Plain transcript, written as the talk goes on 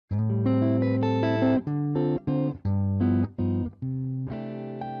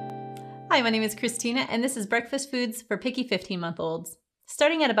Hi, my name is Christina, and this is Breakfast Foods for Picky 15-month-olds.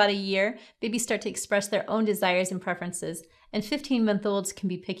 Starting at about a year, babies start to express their own desires and preferences, and 15-month-olds can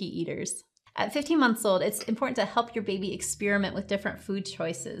be picky eaters. At 15 months old, it's important to help your baby experiment with different food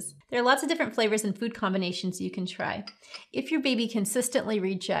choices. There are lots of different flavors and food combinations you can try. If your baby consistently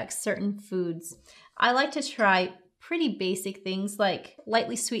rejects certain foods, I like to try pretty basic things like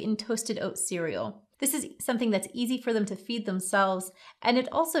lightly sweetened toasted oat cereal. This is something that's easy for them to feed themselves, and it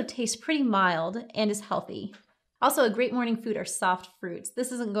also tastes pretty mild and is healthy. Also, a great morning food are soft fruits.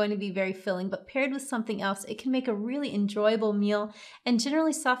 This isn't going to be very filling, but paired with something else, it can make a really enjoyable meal, and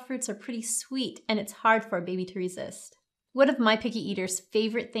generally soft fruits are pretty sweet, and it's hard for a baby to resist. One of my picky eaters'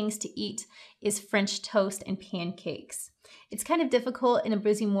 favorite things to eat is French toast and pancakes. It's kind of difficult in a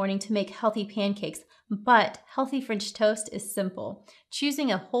busy morning to make healthy pancakes, but healthy French toast is simple.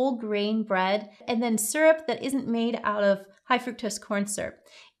 Choosing a whole grain bread and then syrup that isn't made out of high fructose corn syrup,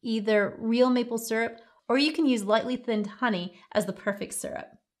 either real maple syrup or you can use lightly thinned honey as the perfect syrup.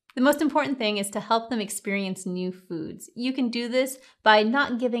 The most important thing is to help them experience new foods. You can do this by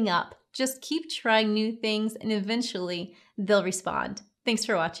not giving up. Just keep trying new things and eventually they'll respond. Thanks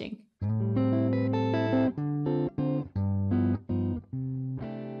for watching.